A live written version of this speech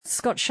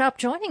Scott Sharp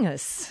joining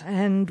us,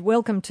 and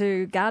welcome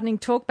to Gardening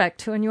Talkback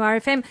to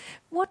RFM.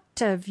 What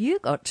have you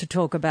got to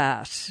talk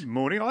about?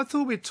 Morning. I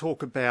thought we'd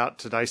talk about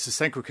today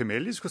Sasanqua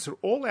camellias because they're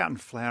all out in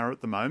flower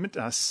at the moment.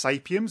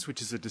 Sapiums,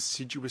 which is a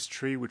deciduous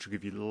tree which will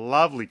give you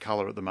lovely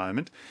colour at the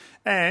moment.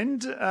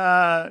 And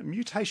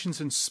mutations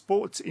and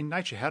sports in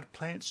nature, how do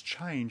plants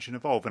change and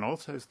evolve? And I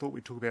also thought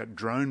we'd talk about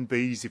drone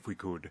bees if we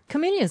could.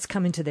 Camellias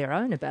come into their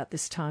own about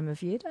this time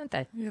of year, don't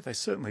they? Yeah, they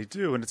certainly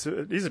do. And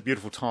it is a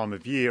beautiful time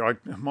of year.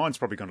 Mine's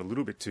probably gone a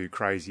little bit too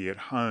crazy at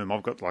home.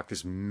 I've got like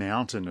this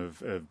mountain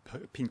of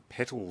pink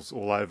petals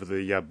all over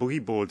the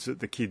boogie boards that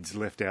the kids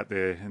left out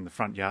there in the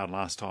front yard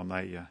last time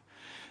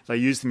they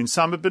used them in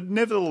summer, but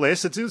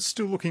nevertheless, it's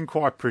still looking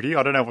quite pretty.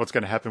 I don't know what's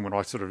going to happen when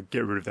I sort of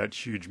get rid of that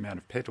huge amount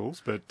of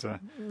petals, but...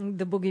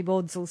 the boogie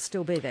boards will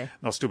still be there.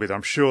 They'll still be there.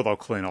 I'm sure they'll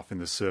clean off in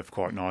the surf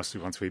quite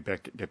nicely once we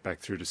get back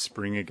through to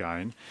spring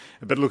again.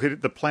 But look,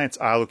 the plants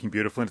are looking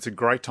beautiful, and it's a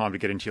great time to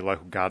get into your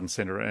local garden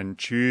centre and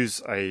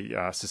choose a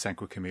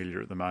Sasanqua camellia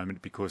at the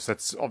moment, because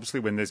that's obviously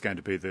when there's going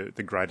to be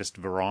the greatest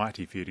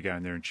variety for you to go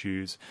in there and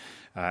choose,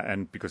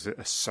 and because there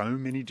are so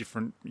many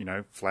different,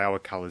 flower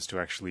colours to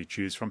actually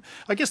choose from.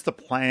 I guess the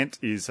plant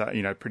is,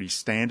 pretty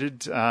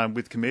standard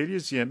with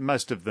camellias. Yeah,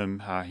 most of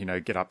them,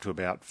 get up to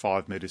about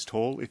 5 metres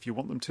tall if you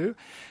want them to.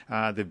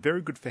 They're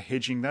very good for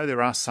hedging, though.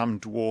 There are some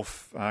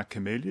dwarf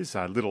camellias.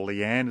 Little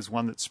Leanne is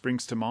one that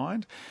springs to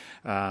mind.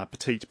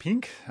 Petite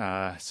Pink.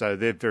 So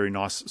they're very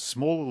nice,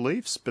 smaller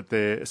leaves, but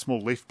they're small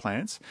leaf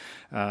plants.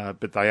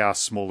 But they are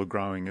smaller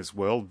growing as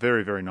well.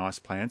 Very, very nice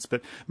plants.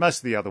 But most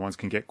of the other ones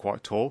can get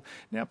quite tall.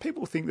 Now,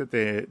 people think that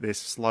they're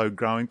slow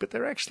growing, but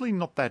they're actually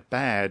not that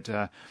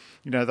bad.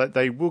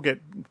 They will get,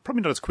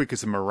 probably not as quick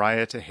as a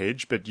Murraya to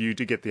hedge, but you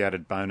do get the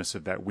added bonus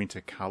of that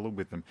winter colour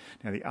with them.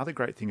 Now, the other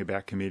great thing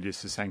about Camellia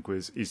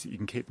Sasanquas is that you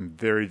can keep them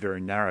very,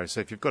 very narrow. So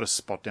if you've got a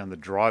spot down the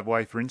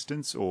driveway, for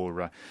instance,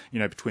 or,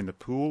 between the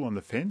pool and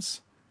the fence,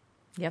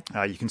 yep.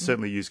 You can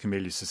certainly use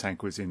Camellia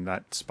Sasanquas in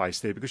that space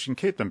there, because you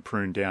can keep them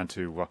pruned down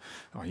to,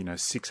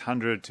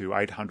 600 to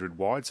 800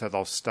 wide, so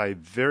they'll stay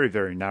very,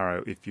 very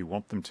narrow if you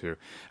want them to.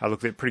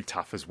 Look, they're pretty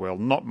tough as well.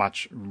 Not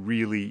much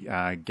really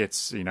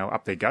gets,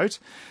 up their goat.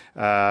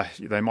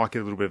 They might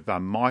get a little bit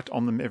of mite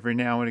on them every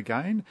now and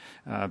again,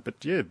 but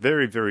yeah,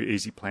 very, very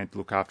easy plant to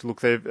look after.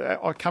 Look,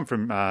 I come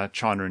from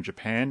China and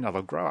Japan.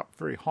 They'll grow up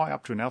very high,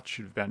 up to an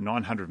altitude of about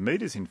 900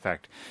 metres, in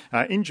fact.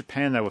 In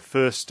Japan, they were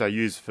first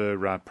used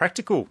for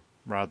practical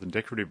rather than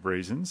decorative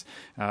reasons.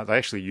 They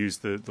actually use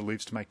the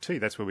leaves to make tea.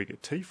 That's where we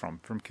get tea from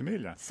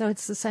camellia. So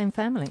it's the same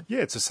family? Yeah,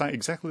 it's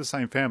exactly the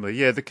same family.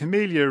 Yeah, the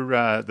camellia,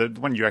 the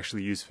one you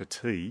actually use for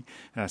tea,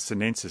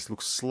 sinensis,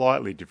 looks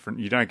slightly different.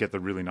 You don't get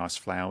the really nice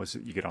flowers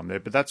that you get on there,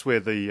 but that's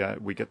where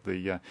we get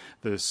the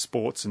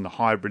sports and the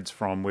hybrids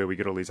from, where we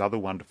get all these other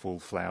wonderful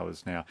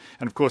flowers now.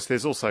 And of course,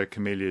 there's also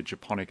Camellia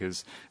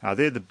japonicas.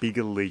 They're the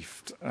bigger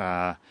leafed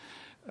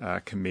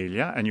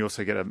camellia, and you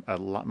also get a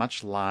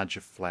much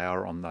larger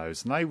flower on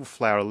those, and they will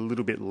flower a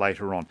little bit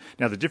later on.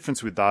 Now, the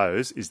difference with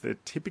those is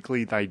that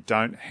typically they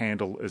don't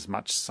handle as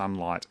much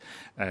sunlight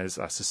as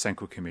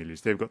Sasanqua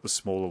camellias. They've got the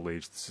smaller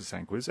leaves, the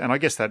Sasanquas, and I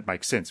guess that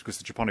makes sense because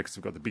the japonicas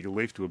have got the bigger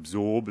leaf to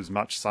absorb as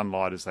much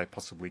sunlight as they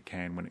possibly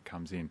can when it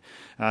comes in.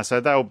 So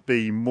they'll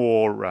be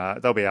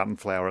they'll be out in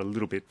flower a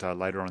little bit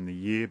later on in the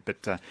year,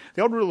 but the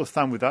old rule of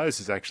thumb with those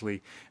is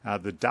actually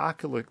the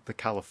darker the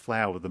colour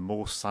flower, the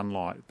more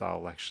sunlight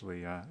they'll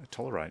actually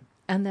tolerate.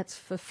 And that's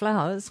for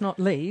flowers, not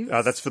leaves.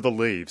 That's for the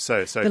leaves. So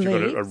if you've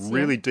got a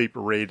really deep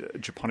red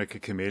Japonica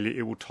camellia,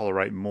 it will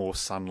tolerate more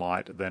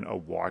sunlight than a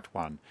white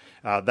one.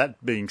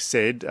 That being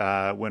said,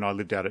 when I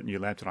lived out at New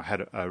Lambton, I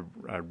had a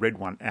red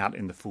one out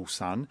in the full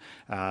sun.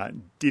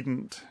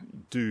 Didn't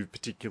do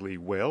particularly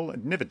well.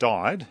 It never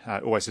died.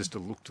 Always just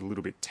looked a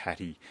little bit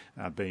tatty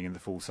being in the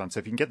full sun. So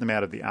if you can get them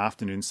out of the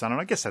afternoon sun, and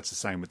I guess that's the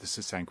same with the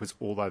Sasanquas,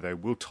 although they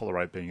will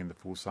tolerate being in the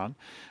full sun,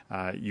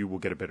 you will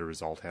get a better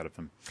result out of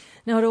them.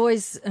 Now, it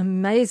always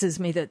amazes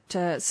me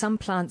that some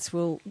plants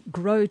will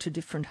grow to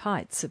different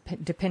heights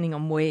depending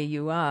on where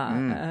you are.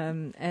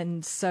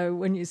 And so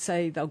when you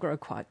say they'll grow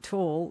quite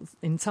tall,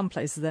 in some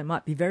places they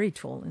might be very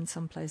tall, in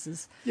some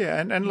places. Yeah,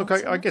 and look,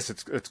 I guess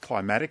it's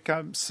climatic.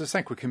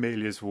 Sasanqua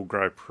camellias will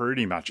grow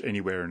pretty much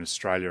anywhere in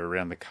Australia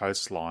around the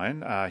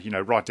coastline,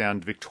 right down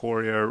to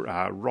Victoria,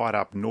 right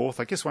up north.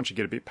 I guess once you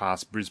get a bit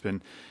past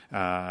Brisbane,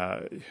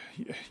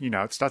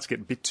 it starts to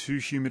get a bit too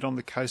humid on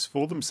the coast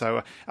for them.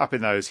 So up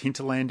in those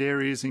hinterland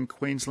areas in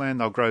Queensland,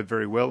 they'll grow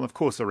very well. And of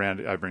course, around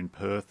over in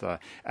Perth,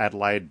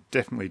 Adelaide,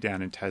 definitely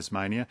down in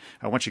Tasmania.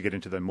 Once you get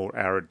into the more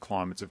arid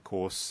climates, of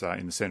course,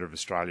 in the centre of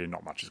Australia,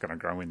 not much is going to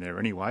grow in there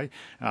anyway.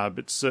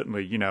 But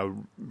certainly,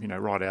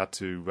 right out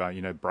to,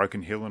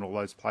 Broken Hill and all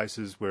those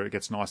places where it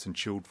gets nice and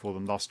chilled for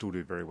them, they'll still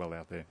do very well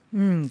out there.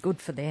 Good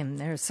for them.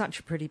 They're such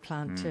a pretty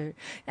plant too.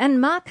 And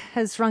Mark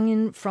has rung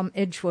in from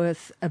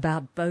Edgeworth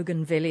about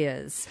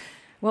bougainvilleas.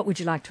 What would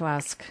you like to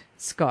ask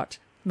Scott?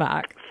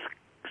 Mark?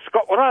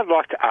 Scott, what I'd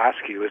like to ask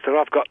you is that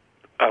I've got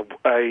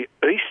a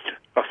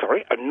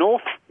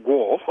north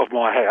wall of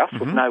my house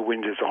with no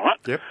windows on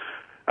it. Yep.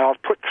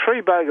 I've put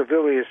 3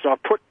 bougainvilleas, and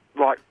I've put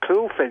like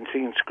pool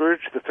fencing and screwed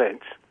to the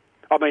fence.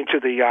 to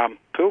the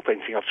pool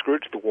fencing I've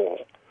screwed to the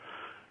wall.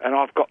 And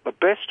I've got the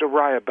best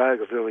array of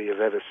bougainvillea you've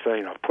ever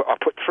seen. I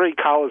put 3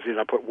 colours in.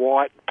 I put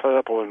white,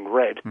 purple and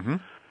red. Mm-hmm.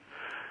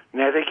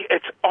 Now,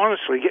 it's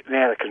honestly getting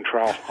out of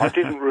control. I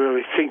didn't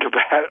really think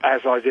about it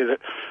as I did it,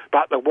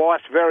 but the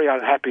wife's very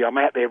unhappy. I'm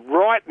out there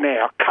right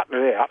now cutting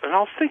it out, and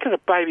I was thinking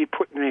of maybe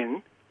putting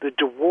in the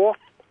dwarf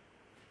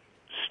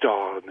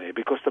style in there,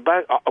 because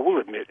I will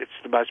admit it's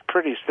the most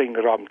prettiest thing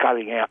that I'm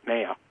cutting out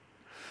now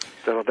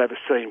that I've ever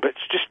seen, but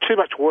it's just too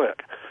much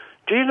work.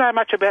 Do you know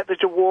much about the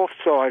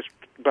dwarf-sized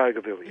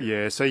bougainvillea?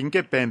 Yeah, so you can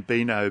get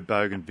Bambino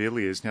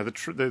bougainvilleas. Now,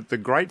 the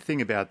great thing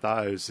about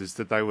those is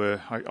that they were,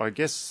 I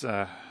guess,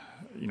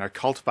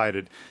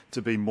 cultivated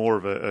to be more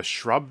of a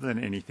shrub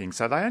than anything.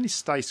 So they only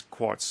stay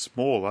quite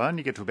small. They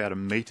only get to about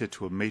 1 metre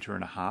to 1.5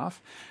 metres,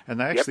 and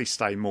they actually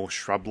stay more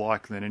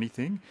shrub-like than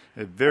anything.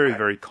 They're very,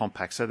 very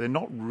compact. So they're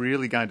not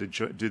really going to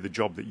do the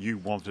job that you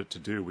want it to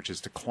do, which is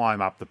to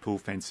climb up the pool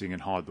fencing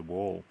and hide the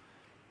wall.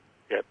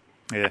 Yep.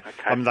 Yeah, okay.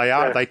 I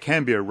mean, they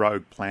can be a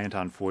rogue plant,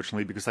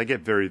 unfortunately, because they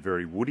get very,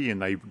 very woody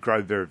and they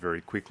grow very,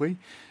 very quickly.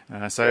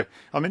 I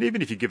mean,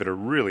 even if you give it a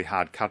really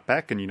hard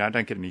cutback and,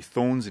 don't get any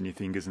thorns in your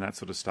fingers and that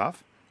sort of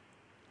stuff,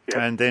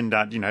 and then,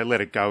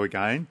 let it go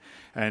again,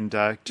 and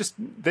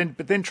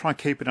then try and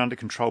keep it under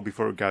control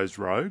before it goes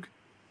rogue.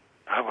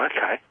 Oh,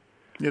 okay.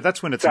 Yeah,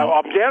 that's when it's. So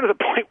not... I'm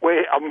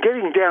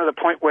getting down to the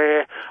point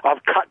where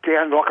I've cut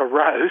down like a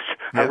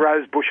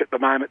rose bush at the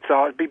moment.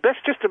 So it'd be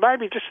best just to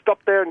maybe just stop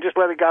there and just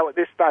let it go at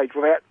this stage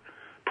without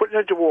putting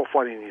a dwarf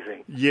one in, you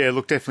think? Yeah,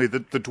 look, definitely.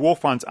 The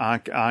dwarf ones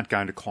aren't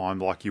going to climb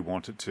like you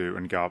want it to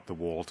and go up the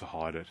wall to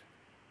hide it.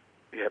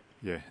 Yep.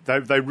 Yeah,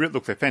 they're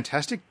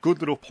fantastic. Good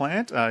little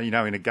plant, in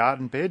a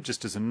garden bed,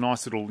 just as a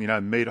nice little,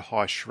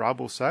 metre-high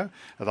shrub or so.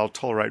 They'll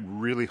tolerate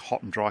really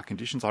hot and dry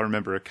conditions. I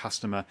remember a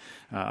customer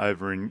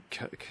over in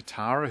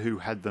Katara who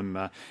had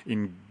them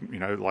in,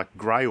 like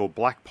grey or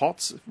black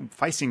pots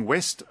facing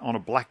west on a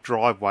black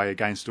driveway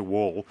against a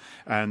wall,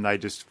 and they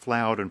just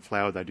flowered and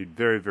flowered. They did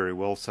very, very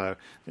well. So,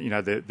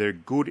 they're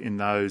good in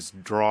those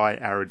dry,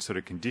 arid sort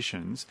of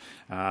conditions.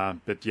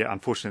 But yeah,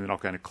 unfortunately, they're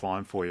not going to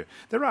climb for you.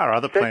 There are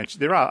other plants.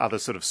 There are other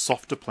sort of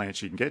softer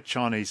plants you can get.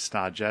 Chinese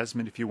star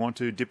jasmine, if you want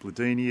to,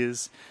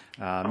 dipladenias,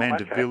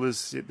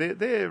 mandavillas. Okay.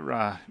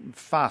 They're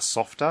far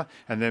softer,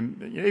 and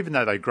then even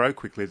though they grow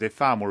quickly, they're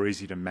far more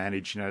easy to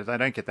manage. They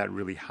don't get that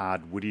really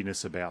hard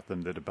woodiness about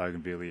them that a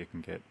bougainvillea can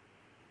get.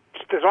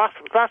 The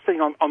last thing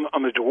on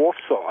the dwarf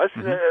size,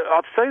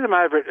 I've seen them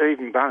over at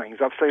Eden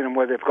Bunnings. I've seen them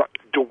where they've got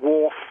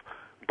dwarf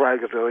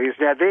bougainvilleas.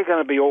 Now, they're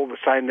going to be all the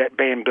same, that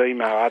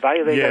Bambino, are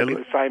they? They're going to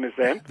be the same as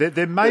them?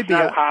 There may be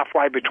no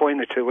halfway between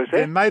the two, is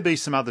there? There may be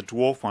some other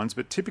dwarf ones,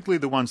 but typically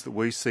the ones that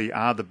we see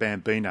are the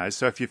Bambinos.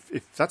 So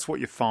if that's what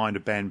you find, a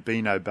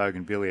Bambino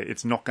bougainvillea,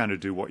 it's not going to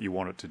do what you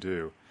want it to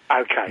do.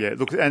 Okay. Yeah,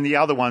 look, and the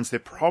other ones, they're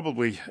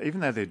probably,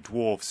 even though they're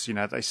dwarfs,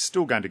 they're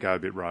still going to go a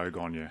bit rogue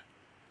on you.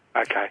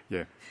 Okay.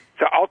 Yeah.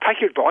 So I'll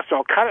take your advice.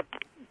 I'll cut it.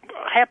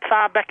 How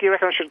far back do you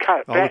reckon I should cut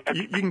it? About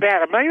 1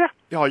 metre?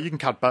 Oh, you can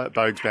cut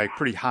bogues back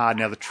pretty hard.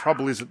 Now, the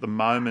trouble is at the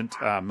moment,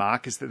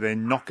 Mark, is that they're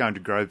not going to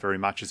grow very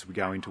much as we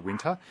go into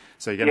winter.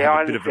 So you're going to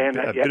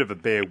have a bit of a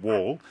bare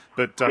wall.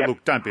 But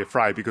look, don't be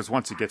afraid, because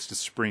once it gets to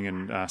spring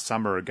and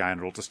summer again,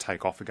 it'll just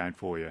take off again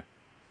for you.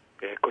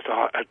 Yeah, because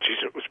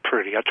it was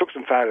pretty. I took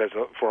some photos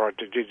before I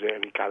did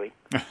any cutting.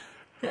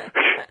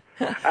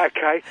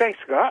 Okay, thanks,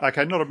 Scott.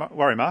 Okay, not a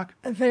worry, Mark.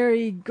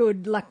 Very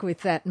good luck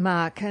with that,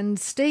 Mark. And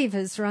Steve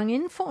has rung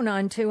in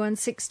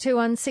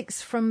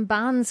 49216216 from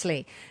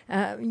Barnsley.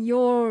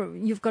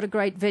 You've got a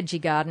great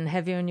veggie garden,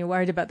 have you? And you're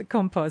worried about the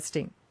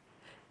composting.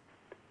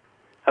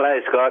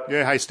 Hello, Scott.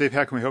 Yeah, hey, Steve.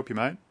 How can we help you,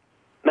 mate?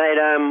 Mate,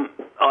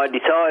 I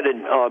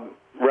decided I'd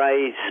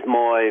raise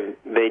my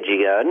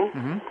veggie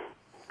garden,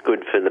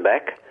 good for the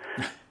back,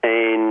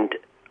 and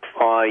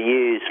I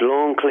use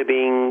lawn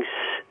clippings,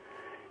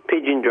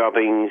 pigeon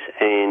droppings,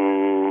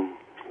 and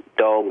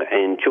dog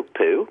and chook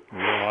poo.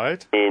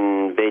 Right.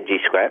 And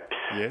veggie scraps.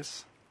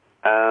 Yes.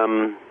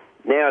 Now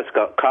it's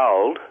got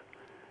cold,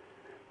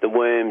 the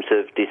worms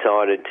have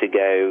decided to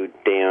go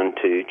down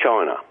to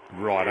China.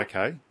 Right,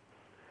 okay.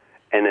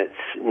 And it's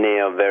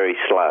now very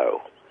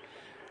slow.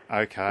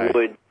 Okay.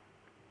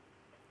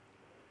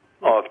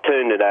 I've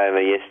turned it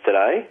over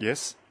yesterday.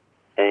 Yes.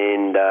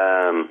 And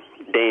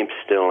damp's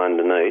still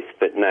underneath,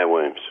 but no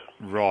worms.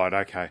 Right,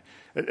 okay.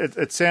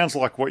 It sounds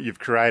like what you've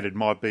created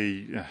might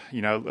be,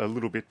 a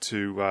little bit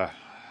too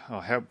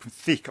how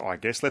thick, I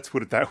guess. Let's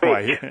put it that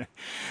way.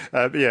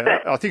 I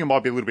think it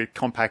might be a little bit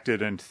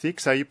compacted and thick.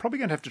 So you're probably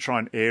going to have to try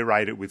and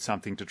aerate it with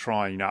something to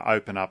try and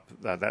open up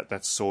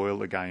that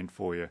soil again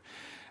for you.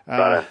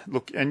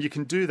 Look, and you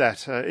can do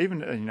that,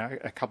 even,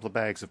 a couple of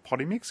bags of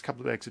potty mix, a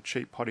couple of bags of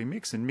cheap potty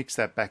mix, and mix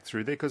that back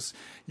through there, because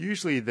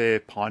usually they're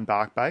pine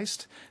bark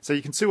based. So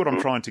you can see what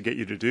I'm trying to get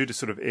you to do, to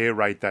sort of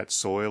aerate that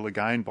soil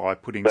again by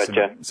putting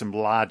some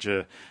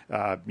larger,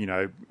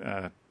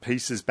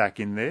 pieces back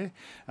in there.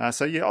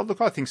 So yeah, look,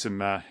 I think some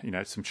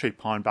some cheap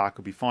pine bark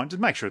will be fine.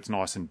 Just make sure it's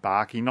nice and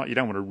barky. You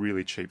don't want a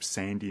really cheap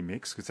sandy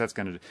mix because that's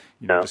going to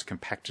just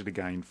compact it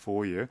again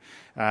for you.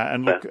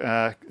 And look,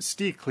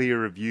 steer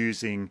clear of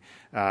using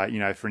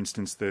for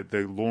instance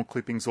the lawn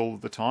clippings all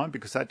of the time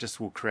because that just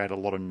will create a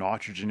lot of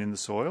nitrogen in the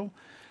soil.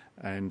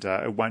 And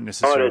it won't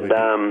necessarily.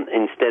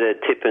 Instead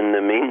of tipping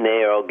them in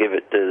there, I'll give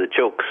it to the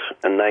chooks,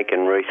 and they can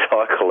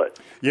recycle it.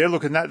 Yeah,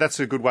 look, and that's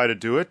a good way to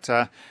do it.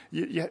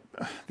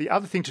 The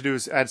other thing to do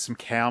is add some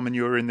cow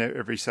manure in there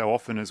every so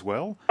often as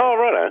well. Oh,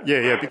 right.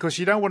 Yeah, because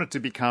you don't want it to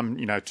become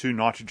too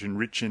nitrogen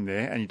rich in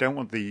there, and you don't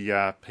want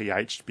the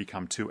pH to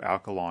become too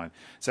alkaline.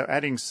 So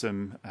adding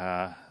some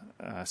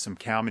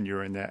cow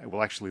manure in there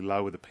will actually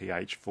lower the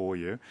pH for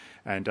you,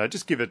 and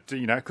just give it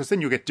because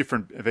then you'll get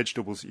different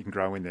vegetables that you can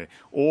grow in there.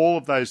 All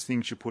of those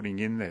things you're putting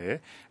in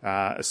there,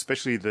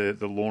 especially the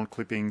lawn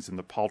clippings and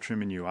the poultry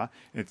manure,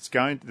 it's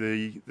going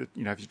to if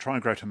you're trying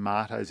to grow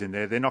tomatoes in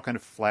there, they're not going to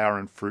flower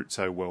and fruit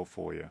so well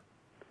for you.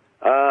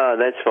 Ah,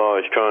 that's what I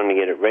was trying to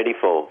get it ready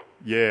for.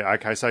 Yeah,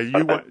 okay. So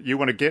you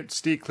want to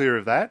steer clear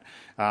of that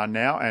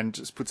now, and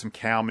just put some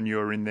cow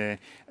manure in there,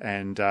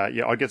 and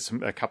I'd get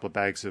a couple of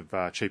bags of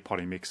cheap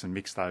potting mix and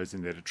mix those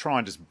in there to try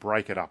and just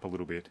break it up a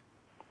little bit.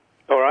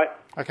 All right.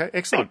 Okay,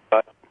 excellent.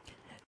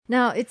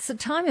 Now, it's a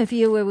time of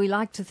year where we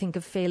like to think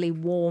of fairly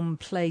warm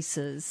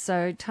places,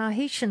 so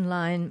Tahitian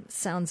lime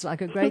sounds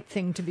like a great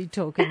thing to be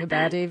talking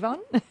about, Yvonne.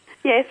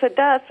 Yes, it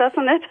does,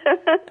 doesn't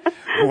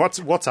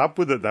it? What's up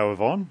with it, though,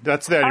 Yvonne?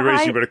 That's the only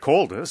reason you would have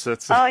called us.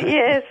 Oh,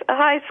 yes.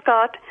 Hi,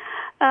 Scott.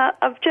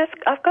 I've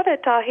got a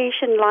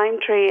Tahitian lime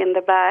tree in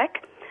the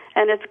back,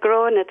 and it's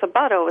grown. It's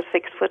about over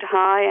 6 foot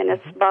high, and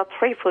it's about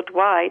 3 foot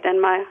wide,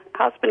 and my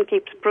husband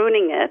keeps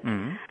pruning it.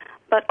 Mm-hmm.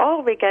 But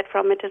all we get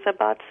from it is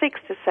about 6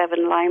 to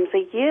 7 limes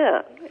a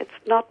year. It's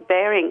not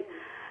bearing.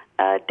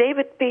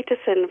 David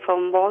Peterson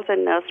from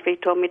Walden Nursery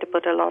told me to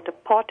put a lot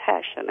of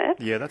potash in it.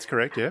 Yeah, that's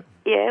correct, yeah.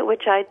 Yeah,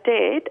 which I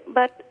did,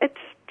 but it's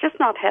just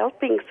not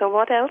helping, so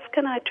what else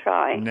can I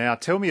try? Now,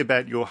 tell me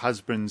about your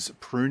husband's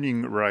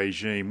pruning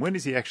regime. When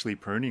is he actually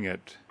pruning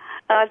it?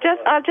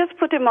 I'll just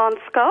put him on,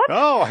 Scott.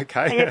 Oh,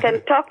 okay. You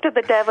can talk to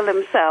the devil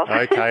himself.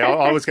 Okay,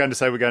 I was going to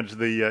say we're going to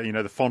the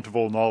the font of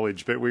all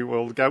knowledge, but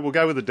we'll go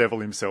with the devil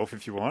himself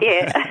if you want.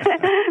 Yeah.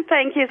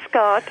 Thank you,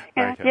 Scott.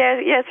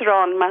 Okay. Yes,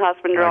 Ron, my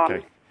husband, Ron.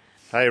 Okay.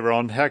 Hey,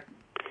 Ron.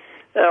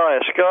 Hello,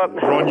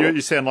 Scott. Ron, you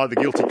sound like the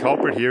guilty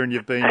culprit here, and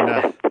you've been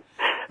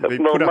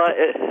put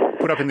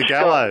up in the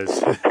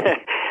gallows.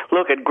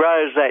 Look, it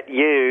grows that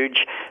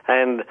huge,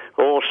 and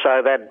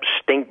also that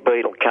stink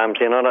beetle comes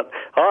in on it.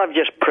 I've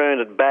just pruned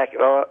it back,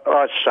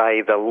 I'd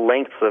say the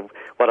length of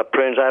what it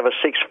prunes, over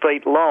 6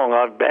 feet long.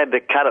 I've had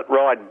to cut it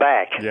right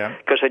back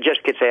because it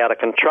just gets out of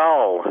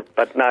control,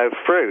 but no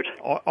fruit.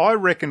 I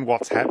reckon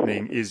what's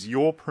happening is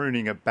you're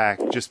pruning it back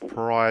just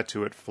prior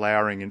to it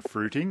flowering and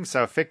fruiting,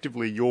 so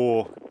effectively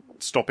you're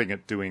stopping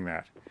it doing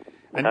that.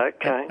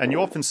 And you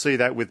often see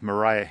that with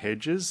Morea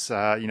hedges.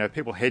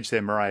 People hedge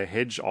their Morea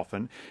hedge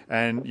often,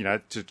 and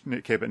to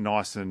keep it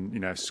nice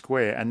and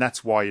square. And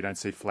that's why you don't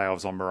see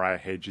flowers on Morea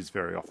hedges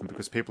very often,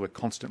 because people are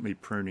constantly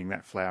pruning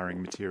that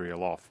flowering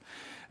material off.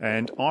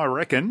 And I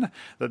reckon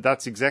that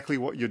that's exactly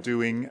what you're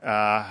doing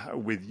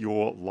with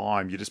your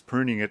lime. You're just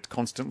pruning it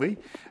constantly,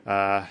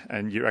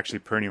 and you're actually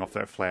pruning off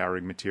that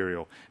flowering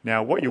material.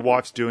 Now, what your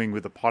wife's doing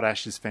with the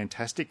potash is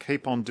fantastic.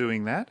 Keep on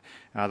doing that.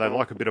 They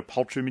like a bit of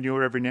poultry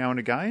manure every now and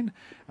again,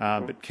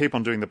 but keep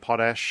on doing the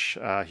potash.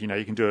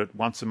 You can do it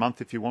once a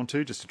month if you want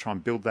to, just to try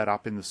and build that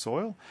up in the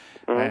soil.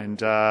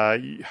 And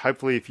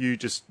hopefully if you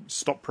just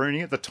stop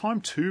pruning it, the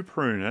time to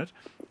prune it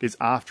is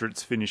after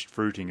it's finished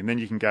fruiting, and then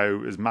you can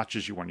go as much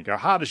as you want. You go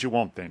hard as you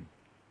want then.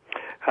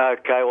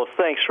 Okay, well,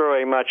 thanks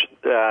very much,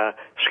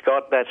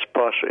 Scott. That's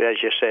possible,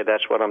 as you said,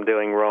 that's what I'm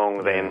doing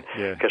wrong then,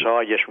 because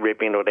I just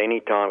rip into it any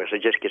time because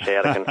it just gets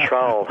out of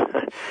control.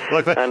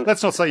 Look,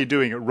 let's not say you're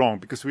doing it wrong,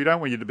 because we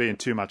don't want you to be in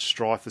too much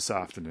strife this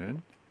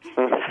afternoon.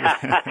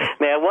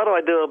 Now, what do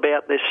I do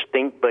about this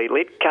stink beetle?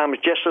 It comes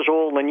just as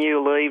all the new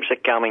leaves are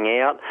coming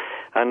out,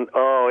 and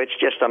it's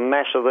just a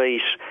mass of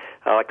these.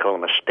 I call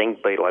them a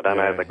stink beetle. I don't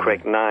know the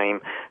correct name.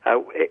 A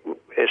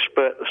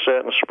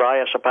certain spray,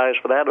 I suppose,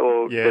 for that,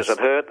 or does it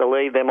hurt to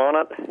leave them on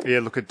it? Yeah,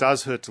 look, it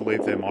does hurt to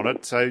leave them on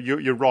it. So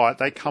you're right.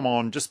 They come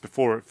on just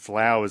before it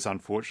flowers,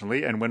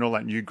 unfortunately, and when all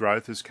that new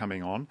growth is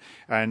coming on,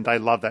 and they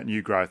love that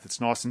new growth. It's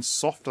nice and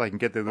soft. They can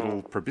get their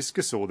little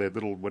proboscis or their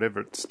little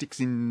whatever it sticks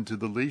into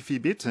the leafy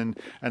bit, and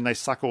they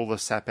suck all the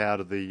sap out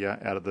of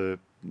the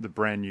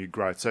brand new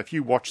growth. So if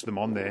you watch them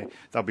on there,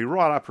 they'll be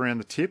right up around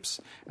the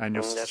tips, and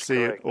you'll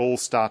see it all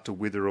start to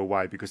wither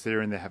away because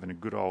they're in there having a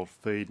good old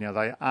feed. Now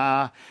they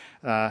are,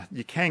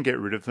 you can get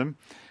rid of them.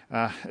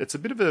 It's a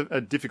bit of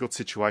a difficult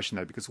situation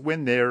though, because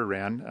when they're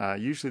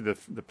around, usually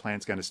the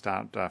plant's going to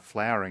start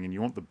flowering, and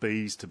you want the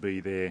bees to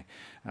be there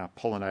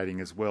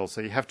pollinating as well.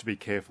 So you have to be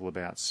careful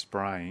about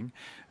spraying.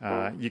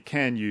 You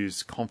can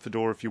use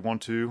Confidor if you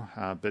want to,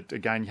 but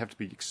again, you have to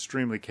be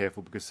extremely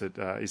careful because it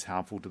is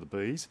harmful to the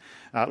bees.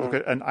 Look,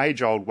 an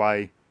age-old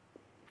way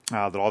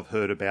that I've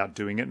heard about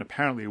doing it, and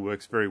apparently it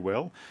works very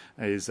well,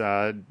 is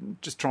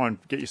just try and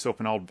get yourself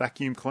an old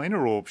vacuum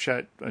cleaner or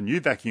a new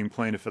vacuum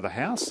cleaner for the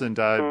house and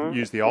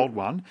use the old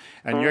one,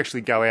 and you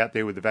actually go out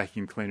there with the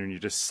vacuum cleaner and you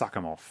just suck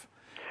them off.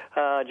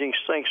 Jinx,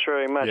 thanks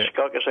very much,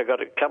 Scott, because I've got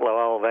a couple of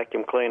old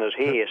vacuum cleaners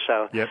here,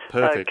 so... Yeah,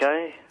 perfect.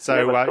 Okay. So,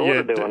 Never thought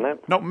of doing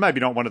that. Maybe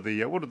not one of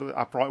the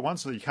upright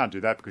ones, so you can't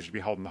do that because you'd be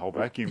holding the whole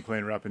vacuum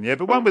cleaner up in the air,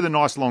 but one with a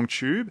nice long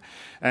tube,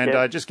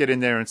 and just get in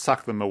there and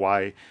suck them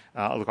away.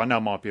 Look, I know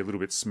it might be a little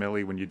bit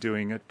smelly when you're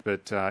doing it,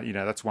 but,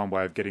 that's one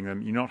way of getting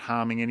them. You're not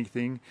harming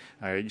anything.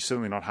 You're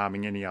certainly not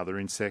harming any other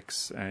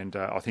insects, and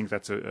I think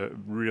that's a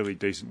really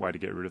decent way to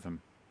get rid of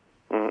them.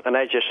 And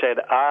as you said,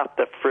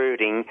 after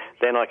fruiting,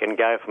 then I can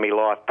go for me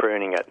life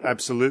pruning it.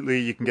 Absolutely.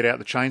 You can get out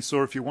the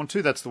chainsaw if you want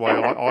to. That's the way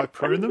I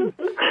prune them.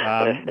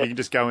 You can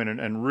just go in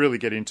and really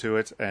get into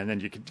it, and then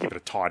you can give it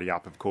a tidy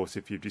up, of course,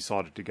 if you've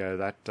decided to go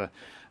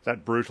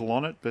that brutal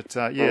on it. But,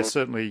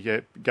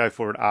 certainly go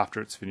for it after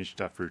it's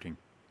finished fruiting.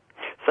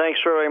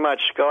 Thanks very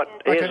much, Scott.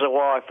 Okay. Here's a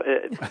wife.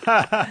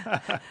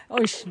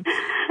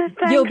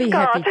 You'll be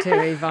Scott. happy too,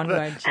 Yvonne,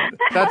 won't you?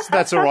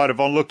 That's all right,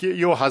 Yvonne. Look,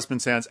 your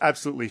husband sounds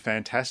absolutely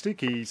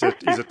fantastic. He's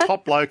a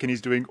top bloke and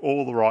he's doing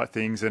all the right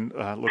things. And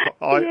look,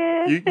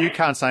 you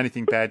can't say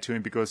anything bad to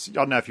him because I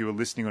don't know if you were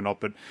listening or not,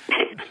 but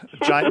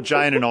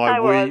Jane and I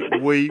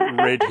we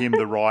read him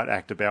the right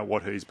act about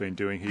what he's been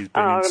doing. He's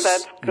been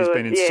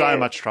in so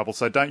much trouble.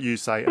 So don't you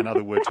say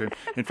another word to him.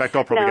 In fact,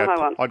 I'd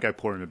go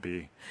pour him a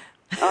beer.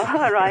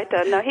 Oh, right.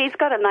 No, he's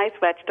got a nice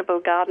vegetable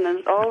garden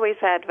and always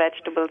had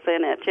vegetables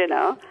in it,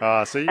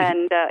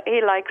 And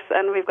he likes,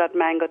 and we've got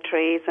mango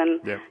trees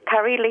and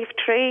curry leaf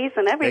trees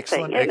and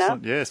everything,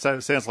 Excellent. Yeah, so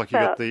it sounds like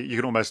you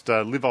can almost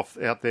live off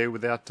out there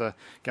without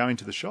going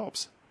to the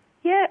shops.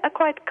 Yeah,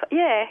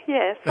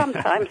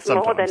 sometimes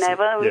more than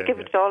ever. We give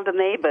it to all the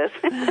neighbours.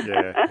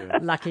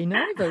 Lucky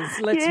neighbours.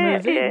 Let's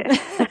move in.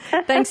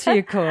 Thanks for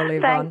your call,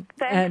 Yvonne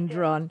and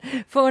Ron.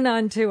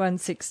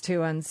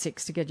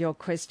 49216216 to get your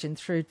question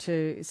through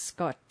to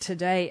Scott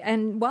today.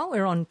 And while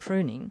we're on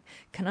pruning,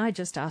 can I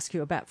just ask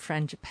you about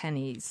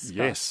frangipanis,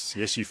 Scott?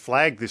 Yes, you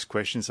flagged this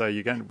question, so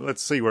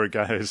let's see where it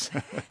goes.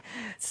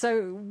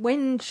 So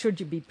when should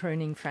you be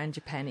pruning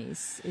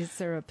frangipanis? Is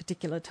there a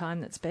particular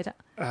time that's better?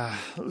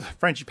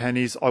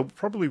 Frangipanis, I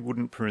probably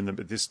wouldn't prune them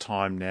at this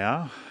time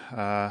now.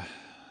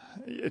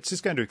 It's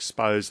just going to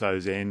expose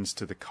those ends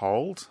to the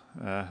cold.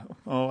 Now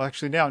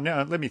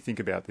let me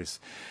think about this.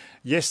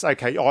 Yes,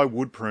 okay, I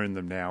would prune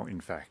them now,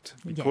 in fact,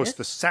 because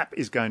the sap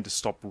is going to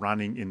stop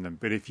running in them.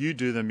 But if you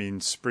do them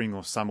in spring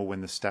or summer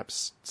when the sap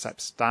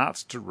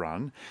starts to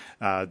run,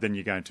 then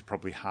you're going to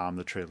probably harm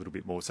the tree a little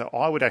bit more. So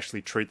I would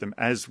actually treat them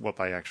as what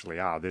they actually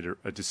are. They're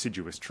a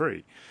deciduous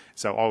tree.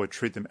 So I would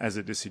treat them as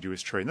a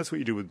deciduous tree. And that's what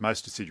you do with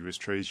most deciduous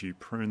trees. You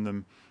prune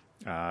them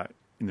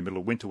in the middle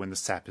of winter when the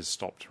sap has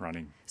stopped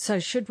running. So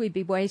should we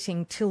be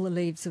waiting till the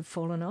leaves have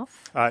fallen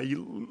off?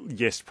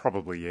 Yes,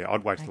 probably, yeah.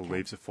 I'd wait till the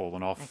leaves have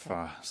fallen off,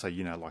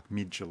 like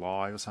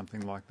mid-July or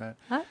something like that.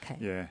 Okay.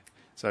 Yeah.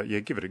 So,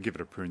 give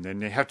it a prune then.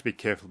 You have to be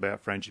careful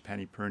about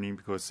frangipani pruning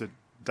because it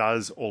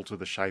does alter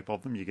the shape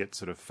of them. You get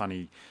sort of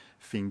funny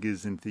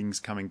fingers and things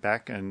coming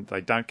back, and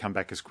they don't come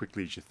back as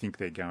quickly as you think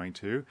they're going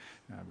to.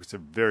 It's a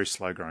very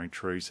slow-growing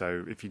tree,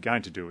 so if you're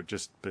going to do it,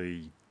 just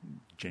be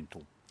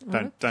gentle.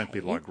 Don't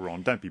be like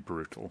Ron. Don't be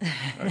brutal.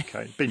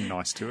 Okay, be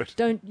nice to it.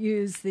 Don't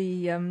use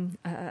the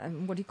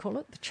what do you call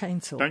it? The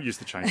chainsaw. Don't use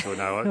the chainsaw.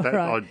 No, Right.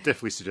 I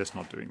definitely suggest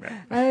not doing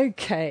that.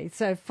 Okay,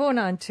 so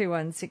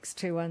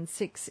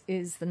 49216216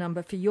 is the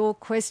number for your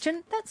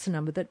question. That's the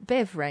number that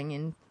Bev rang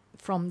in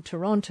from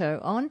Toronto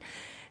on,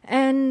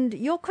 and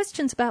your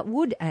question's about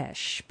wood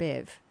ash,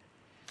 Bev.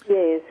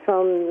 Yes,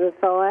 from the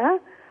fire.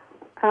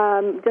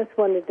 Just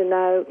wanted to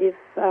know if,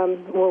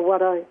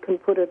 what I can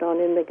put it on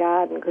in the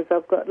garden, because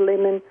I've got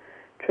lemon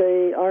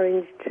tree,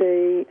 orange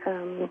tree,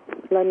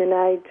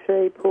 lemonade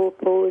tree,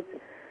 pawpaws,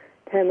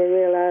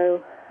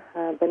 tamarillo,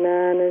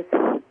 bananas,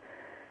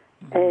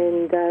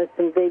 and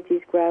some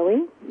veggies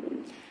growing.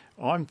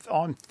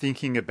 I'm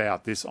thinking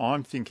about this.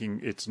 I'm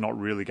thinking it's not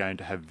really going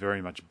to have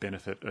very much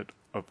benefit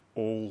of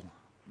all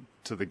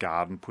to the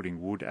garden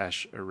putting wood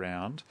ash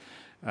around.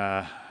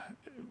 I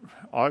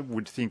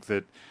would think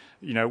that,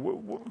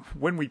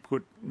 when we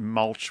put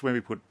mulch, when we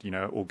put,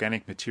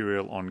 organic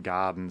material on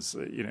gardens,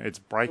 it's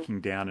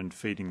breaking down and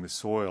feeding the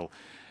soil.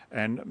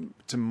 And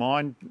to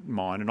my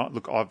mind,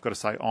 I've got to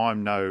say,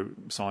 I'm no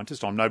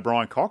scientist. I'm no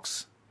Brian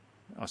Cox.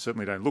 I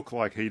certainly don't look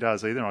like he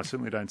does either. And I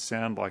certainly don't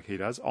sound like he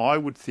does. I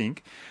would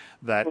think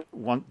that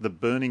the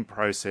burning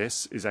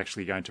process is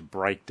actually going to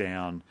break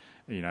down,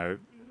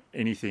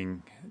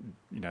 anything,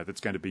 that's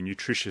going to be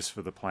nutritious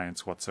for the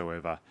plants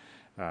whatsoever.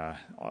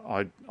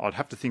 I'd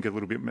have to think a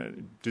little bit,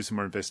 do some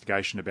more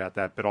investigation about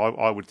that, but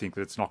I would think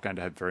that it's not going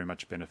to have very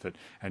much benefit,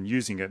 and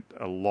using it,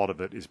 a lot of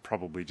it is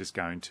probably just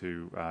going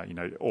to,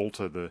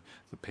 alter the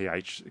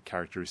pH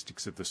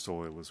characteristics of the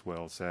soil as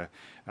well. So,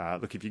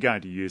 look, if you're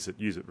going to use it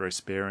very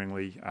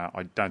sparingly.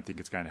 I don't think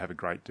it's going to have a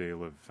great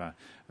deal of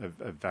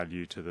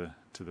value to the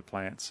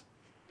plants.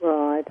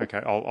 Right. right.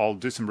 Okay, I'll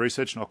do some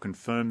research and I'll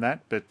confirm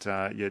that. But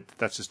yeah,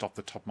 that's just off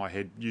the top of my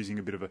head, using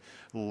a bit of a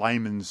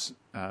layman's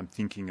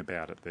thinking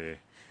about it there.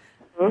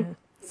 Mm-hmm.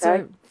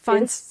 So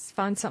find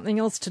something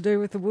else to do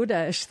with the wood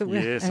ash.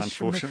 Yes, ash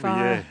from the unfortunately,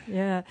 fire.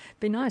 Yeah.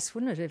 Be nice,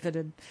 wouldn't it, if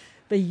it'd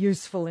be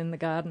useful in the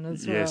garden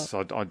as well? Yes,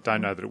 I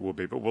don't know that it will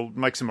be, but we'll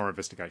make some more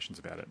investigations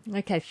about it.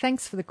 Okay,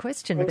 thanks for the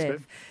question, Thanks,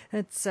 Bev.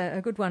 It's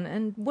a good one.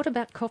 And what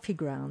about coffee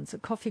grounds? Are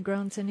coffee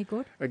grounds any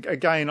good?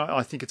 Again,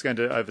 I think it's going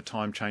to, over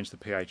time, change the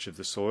pH of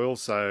the soil.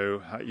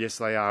 So, yes,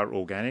 they are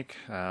organic.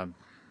 I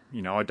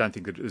don't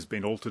think that it has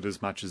been altered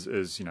as much as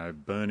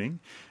burning.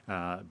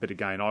 But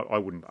again, I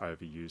wouldn't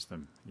overuse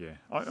them. Yeah,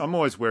 I'm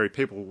always wary.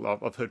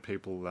 I've heard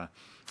people,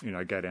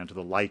 go down to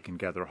the lake and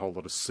gather a whole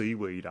lot of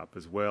seaweed up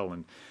as well.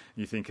 And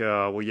you think,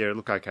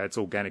 okay, it's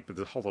organic, but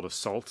there's a whole lot of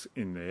salt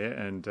in there.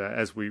 And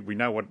as we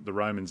know what the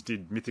Romans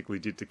mythically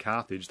did to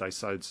Carthage, they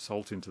sowed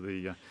salt into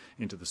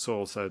the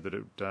soil so that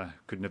it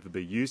could never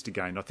be used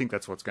again. I think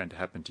that's what's going to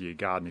happen to your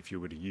garden if you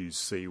were to use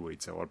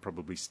seaweed. So I'd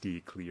probably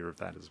steer clear of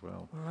that as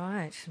well.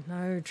 Right,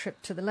 no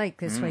trip to the lake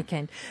this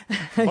weekend.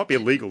 It might be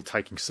illegal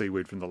taking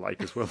seaweed from the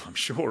lake as well. I'm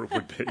sure it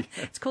would be.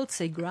 It's called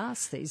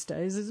seagrass these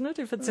days, isn't it?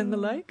 If it's in the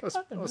lake, I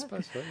suppose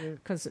so. Yeah.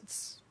 Because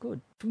it's good.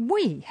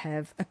 We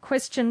have a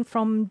question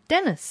from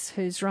Dennis,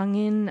 who's rung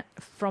in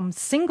from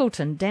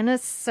Singleton.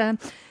 Dennis,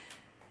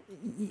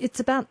 it's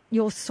about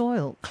your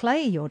soil,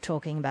 clay you're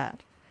talking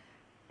about.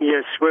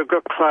 Yes, we've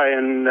got clay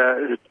and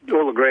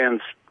all the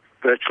ground's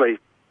virtually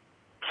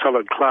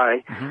solid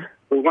clay. Mm-hmm.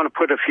 We want to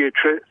put a few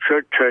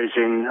fruit trees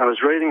in. I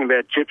was reading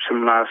about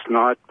gypsum last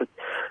night, but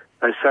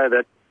they say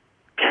that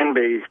can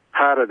be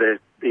part of the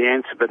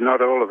answer, but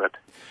not all of it.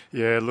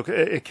 Yeah, look,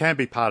 it can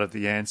be part of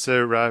the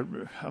answer.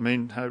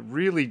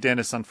 Really,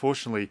 Dennis,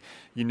 unfortunately,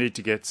 you need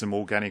to get some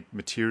organic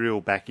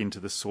material back into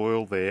the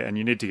soil there, and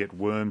you need to get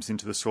worms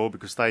into the soil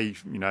because they,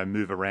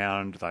 move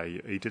around, they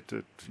eat it,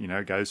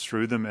 goes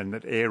through them, and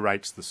it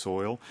aerates the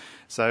soil.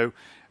 So,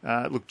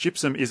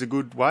 gypsum is a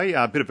good way.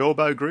 A bit of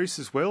elbow grease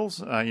as well.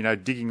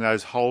 Digging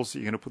those holes that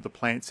you're going to put the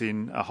plants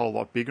in a whole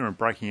lot bigger and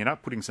breaking it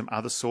up, putting some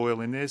other soil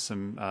in there,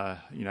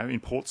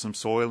 import some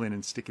soil in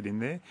and stick it in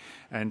there,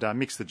 and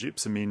mix the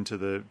gypsum into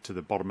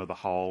the bottom of the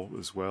hole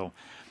as well.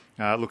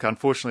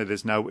 Unfortunately,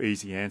 there's no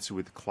easy answer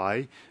with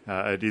clay.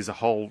 It is a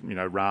whole,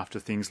 raft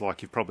of things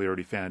like you've probably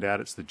already found out.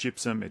 It's the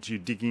gypsum. It's you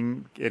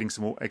digging, getting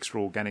some more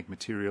extra organic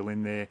material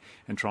in there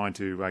and trying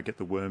to get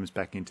the worms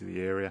back into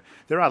the area.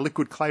 There are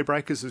liquid clay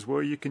breakers as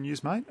well you can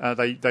use, mate.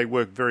 They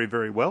work very,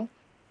 very well.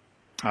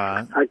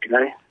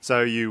 Okay.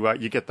 So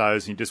you get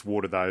those and you just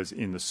water those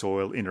in the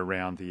soil in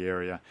around the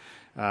area.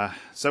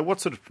 So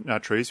what sort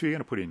of trees were you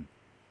going to put in?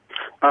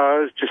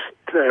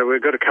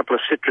 We've got a couple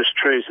of citrus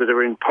trees that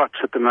are in pots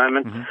at the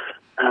moment. Mm-hmm.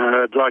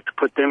 I'd like to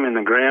put them in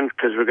the ground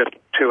because we've got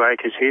 2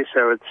 acres here,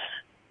 so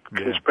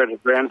it's spread it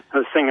around. I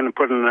was thinking of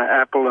putting an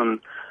apple and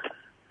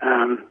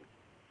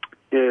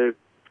a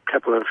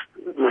couple of,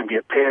 maybe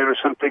a pear or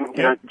something.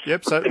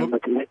 Yep.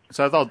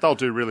 So they'll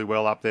do really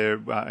well up there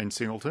in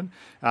Singleton.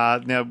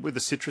 Now with the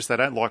citrus, they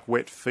don't like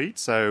wet feet,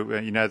 so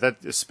that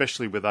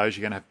especially with those,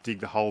 you're going to have to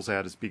dig the holes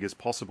out as big as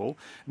possible.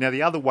 Now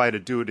the other way to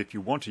do it, if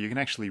you want to, you can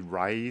actually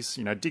raise,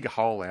 dig a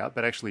hole out,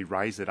 but actually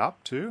raise it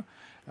up too,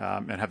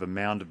 and have a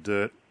mound of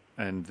dirt.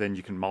 And then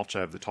you can mulch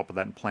over the top of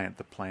that and plant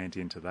the plant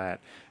into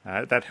that.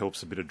 That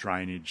helps a bit of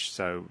drainage,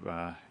 so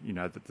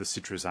that the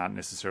citrus aren't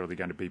necessarily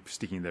going to be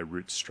sticking their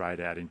roots straight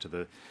out into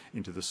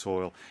the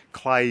soil.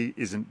 Clay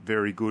isn't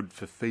very good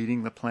for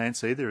feeding the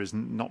plants either. There's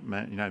not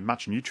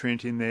much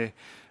nutrient in there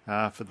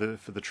for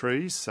the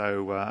trees.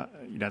 So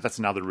that's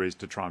another reason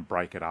to try and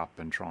break it up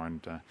and try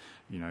and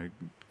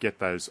get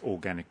those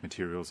organic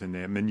materials in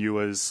there.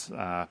 Manures,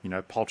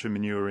 poultry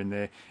manure in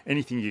there.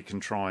 Anything you can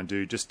try and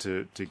do just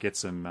to get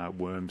some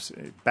worms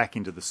back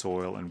into the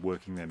soil and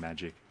working their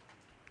magic.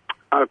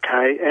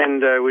 Okay,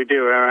 and we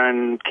do our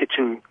own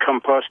kitchen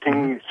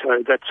composting,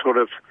 so that sort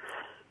of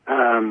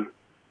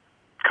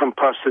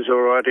compost is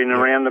all right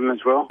around them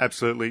as well.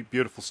 Absolutely,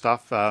 beautiful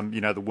stuff.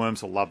 The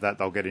worms will love that.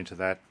 They'll get into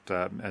that,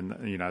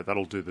 and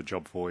that'll do the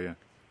job for you.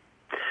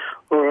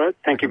 All right,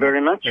 thank you very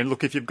much. And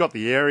look, if you've got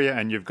the area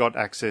and you've got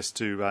access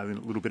to a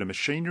little bit of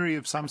machinery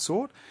of some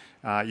sort,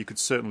 you could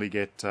certainly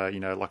get,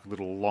 like a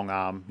little long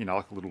arm,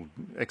 like a little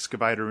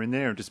excavator in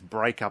there and just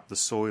break up the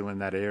soil in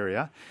that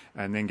area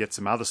and then get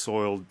some other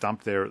soil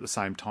dumped there at the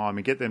same time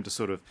and get them to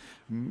sort of,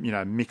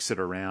 mix it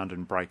around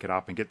and break it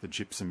up and get the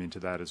gypsum into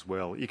that as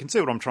well. You can see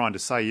what I'm trying to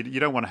say. You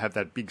don't want to have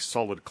that big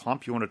solid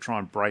clump. You want to try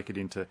and break it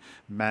into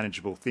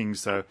manageable things.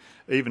 So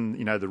even,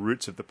 the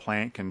roots of the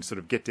plant can sort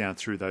of get down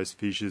through those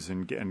fissures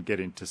and get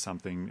into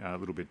something a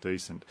little bit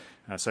decent.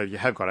 So you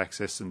have got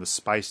access and the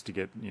space to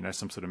get,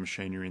 some sort of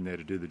machinery in there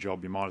to do the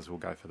job. You might as well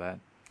go for that.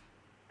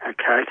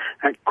 Okay.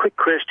 A quick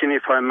question,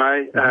 if I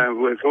may.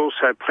 Mm-hmm. We've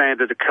also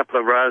planted a couple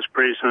of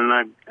raspberries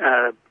and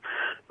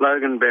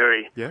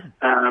loganberry. Yeah.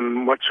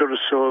 What sort of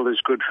soil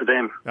is good for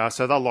them?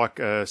 So they'll like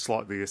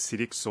slightly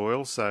acidic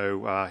soil,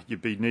 so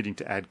you'd be needing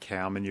to add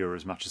cow manure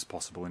as much as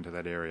possible into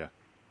that area.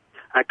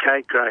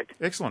 Okay, great.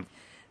 Excellent.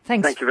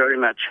 Thanks. Thank you very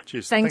much.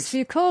 Cheers. Thanks for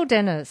your call,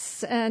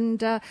 Dennis.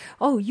 And,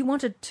 you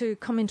wanted to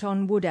comment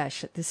on wood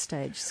ash at this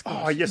stage,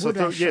 Scott. Oh, yes. Wood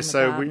ash in the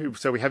garden.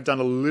 So we have done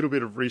a little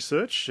bit of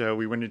research.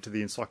 We went into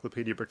the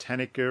Encyclopedia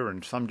Britannica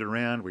and thumbed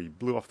around. We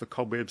blew off the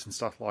cobwebs and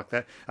stuff like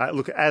that.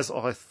 Look, as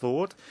I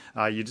thought,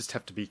 you just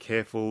have to be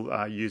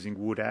careful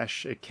using wood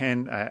ash. It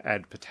can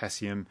add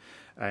potassium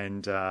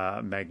and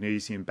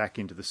magnesium back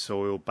into the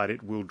soil, but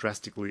it will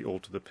drastically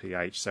alter the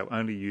pH. So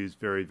only use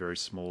very, very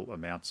small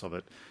amounts of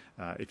it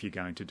if you're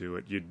going to do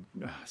it. You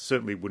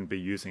certainly wouldn't be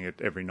using it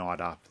every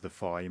night after the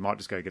fire. You might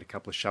just go get a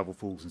couple of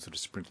shovelfuls and sort of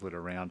sprinkle it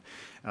around.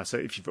 So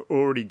if you've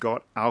already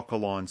got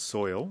alkaline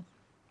soil,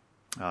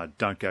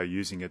 don't go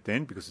using it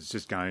then, because it's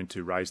just going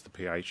to raise the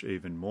pH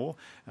even more.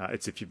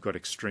 It's if you've got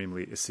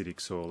extremely acidic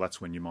soil, that's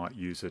when you might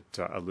use it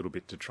a little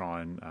bit to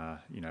try and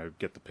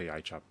get the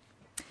pH up.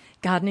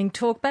 Gardening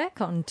Talkback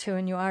on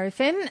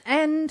 2NURFM,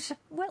 and,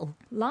 well,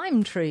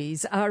 lime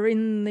trees are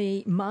in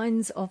the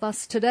minds of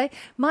us today.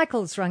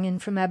 Michael's rung in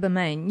from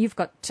Abermain. You've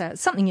got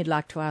something you'd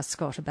like to ask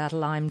Scott about a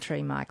lime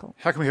tree, Michael.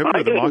 How can we help you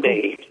with it, Michael?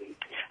 Indeed.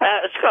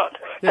 Scott,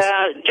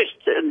 Yes. just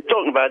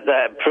talking about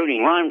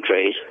pruning lime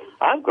trees,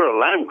 I've got a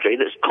lime tree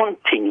that's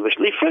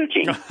continuously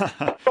fruiting,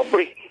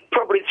 probably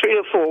 3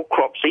 or 4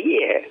 crops a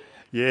year.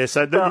 Yeah,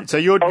 so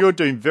you're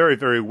doing very,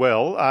 very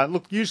well.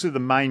 Look, usually the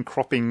main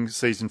cropping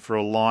season for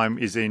a lime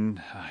is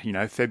in,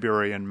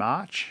 February and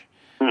March.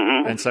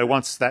 Mm-hmm. And so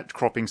once that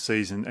cropping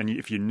season, and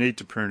if you need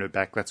to prune it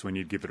back, that's when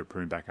you'd give it a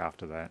prune back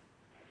after that.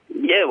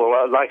 Yeah,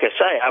 well, like I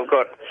say,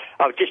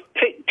 I've just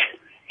picked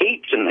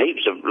heaps and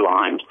heaps of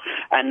limes,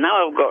 and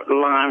now I've got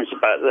limes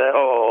about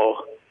the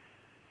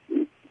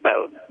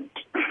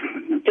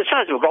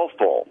size of a golf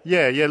ball.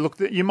 Yeah. Look,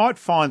 you might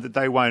find that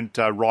they won't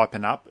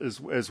ripen up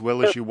as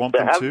well as you want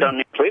them to. They have done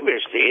in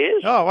previous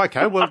years. Oh,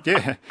 okay. Well,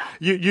 yeah.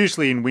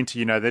 Usually in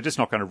winter, they're just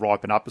not going to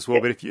ripen up as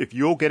well. But if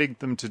you're getting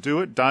them to do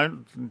it,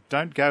 don't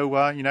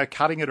go,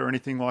 cutting it or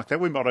anything like that.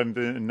 We might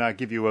even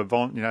give you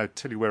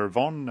tell you where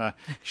Yvonne,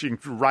 she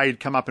can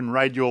come up and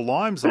raid your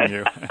limes on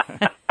you.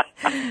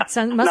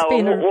 So it must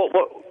be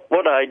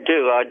what I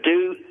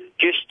do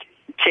just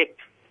tip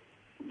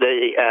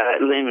the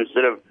limbs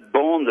that have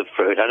borne the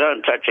fruit. I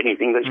don't touch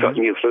anything that's got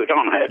new fruit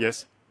on it.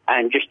 Yes.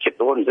 And just tip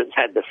the ones that's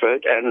had the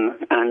fruit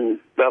and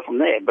go from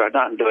there. But I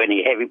don't do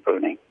any heavy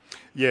pruning.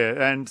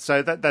 Yeah, and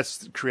so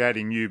that's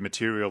creating new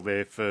material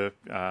there for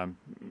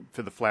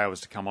the flowers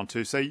to come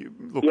onto. So,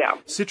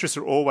 citrus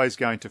are always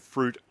going to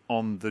fruit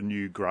on the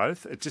new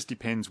growth. It just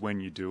depends when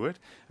you do it.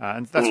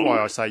 And that's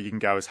why I say you can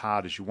go as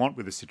hard as you want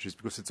with the citrus,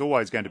 because it's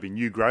always going to be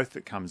new growth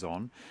that comes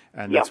on,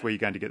 and that's where you're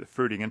going to get the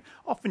fruiting. And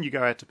often you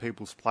go out to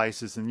people's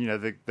places and,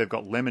 they've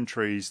got lemon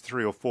trees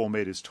 3 or 4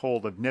 metres tall.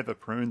 They've never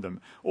pruned them.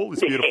 All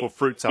this beautiful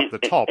fruit's up the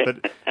top,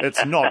 but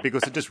it's not,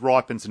 because it just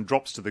ripens and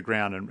drops to the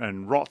ground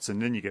and rots,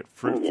 and then you get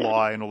fruit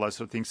fly and all those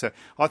sort of things. So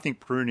I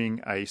think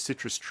pruning a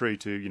citrus tree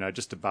to,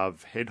 just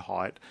above head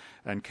height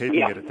and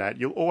keeping it at that,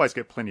 you'll always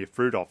get plenty of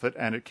fruit off it,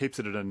 and it keeps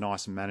it at a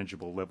nice and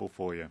manageable level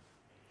for you.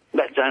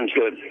 That sounds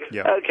good.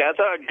 Yeah. Okay, I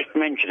thought I'd just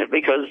mention it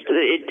because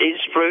it is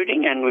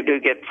fruiting, and we do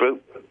get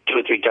fruit 2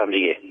 or 3 times a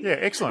year. Yeah,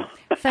 excellent.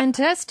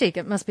 Fantastic.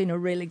 It must be in a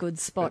really good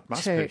spot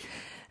too.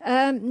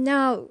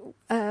 Now,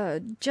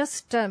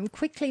 just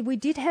quickly, we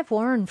did have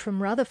Warren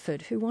from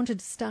Rutherford who wanted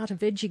to start a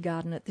veggie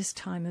garden at this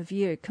time of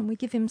year. Can we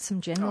give him some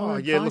general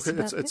advice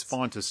about this? It's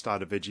fine to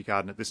start a veggie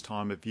garden at this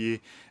time of year.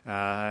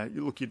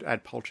 You'd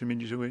add poultry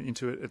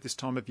into it at this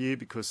time of year,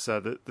 because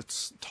the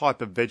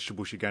type of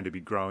vegetables you're going to be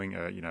growing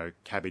are,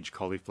 cabbage,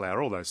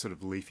 cauliflower, all those sort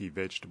of leafy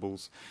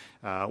vegetables.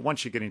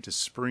 Once you get into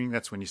spring,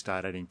 that's when you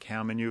start adding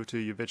cow manure to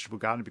your vegetable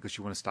garden, because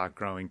you want to start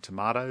growing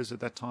tomatoes at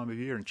that time of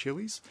year and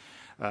chilies.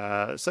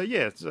 So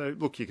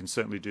look, you can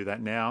certainly do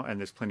that now, and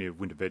there's plenty of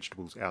winter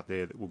vegetables out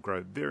there that will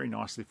grow very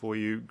nicely for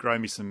you. Grow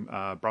me some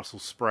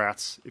Brussels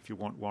sprouts if you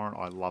want, Warren.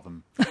 I love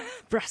them.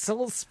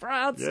 Brussels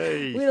sprouts.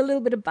 Yay. With a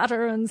little bit of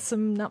butter and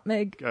some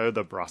nutmeg. Go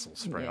the Brussels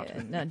sprout.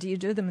 Yeah. Now, do you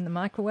do them in the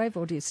microwave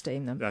or do you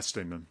steam them?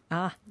 Steam them.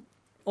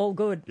 All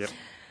good. Yep.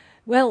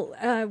 Well,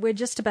 we're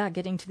just about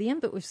getting to the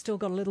end, but we've still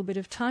got a little bit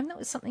of time. That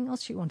was something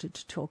else you wanted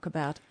to talk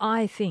about,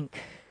 I think.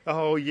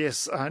 Oh,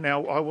 yes.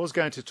 Now, I was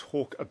going to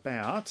talk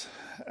about,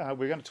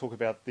 we're going to talk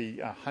about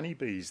the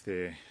honeybees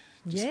there.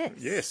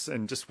 Yes,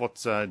 and just what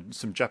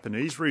some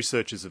Japanese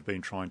researchers have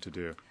been trying to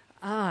do.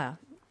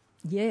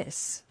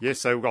 Yes.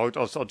 Yes, so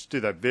I'll just do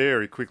that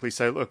very quickly.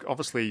 So, look,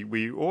 obviously,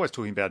 we're always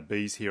talking about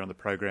bees here on the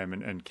program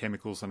and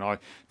chemicals, and I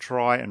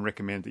try and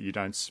recommend that you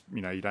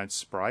don't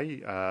spray,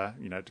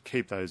 to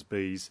keep those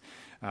bees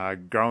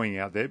growing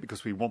out there,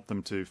 because we want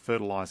them to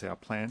fertilise our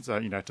plants, to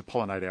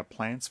pollinate our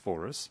plants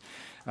for us.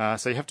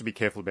 So you have to be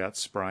careful about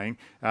spraying.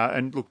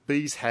 And look,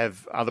 bees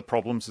have other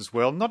problems as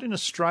well. Not in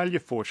Australia,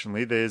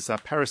 fortunately. There's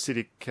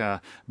parasitic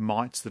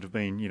mites that have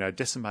been,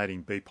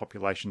 decimating bee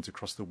populations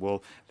across the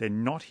world. They're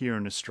not here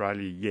in Australia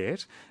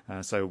yet,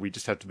 so we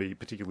just have to be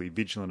particularly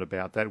vigilant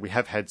about that. We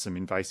have had some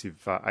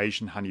invasive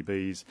Asian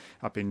honeybees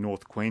up in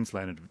North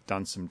Queensland and have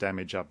done some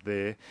damage up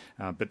there,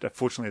 but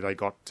fortunately they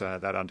got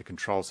that under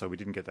control, so we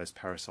didn't get those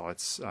parasitic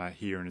parasites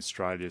here in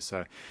Australia.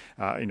 So,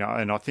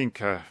 and I think,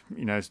 there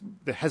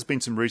has been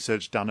some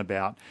research done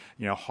about,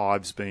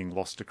 hives being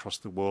lost across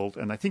the world.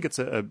 And I think it's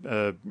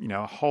a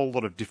whole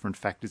lot of different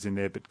factors in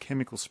there, but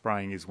chemical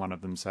spraying is one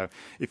of them. So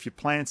if your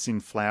plant's in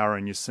flower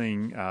and you're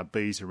seeing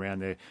bees around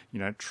there,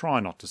 try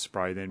not to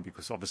spray then,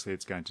 because obviously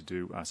it's going to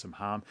do some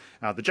harm.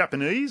 The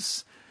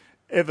Japanese,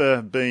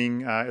 ever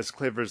being as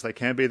clever as they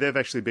can be, they've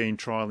actually been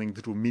trialling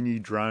little mini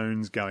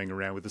drones going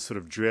around with a sort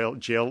of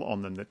gel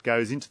on them that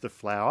goes into the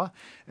flower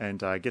and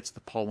gets the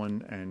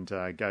pollen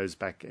and goes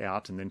back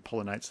out and then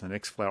pollinates the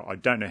next flower. I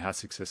don't know how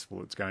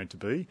successful it's going to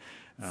be.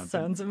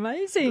 Sounds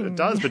amazing. It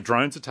does, but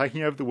drones are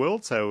taking over the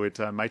world, so it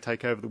may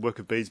take over the work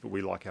of bees, but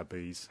we like our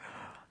bees.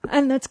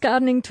 And that's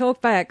Gardening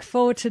Talkback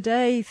for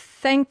today.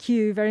 Thank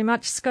you very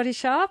much, Scotty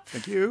Sharp.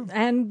 Thank you.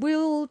 And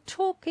we'll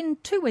talk in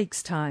 2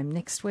 weeks' time.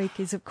 Next week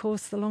is, of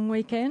course, the long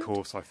weekend. Of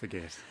course, I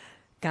forget.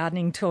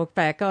 Gardening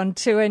Talkback on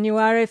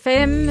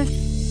 2NURFM.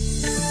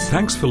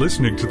 Thanks for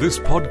listening to this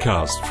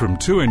podcast from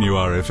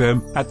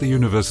 2NURFM at the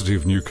University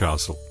of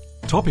Newcastle.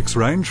 Topics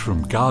range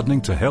from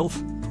gardening to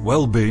health,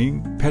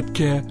 well-being, pet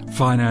care,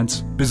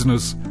 finance,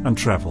 business and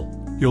travel.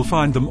 You'll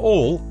find them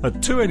all at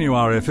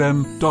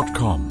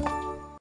 2NURFM.com.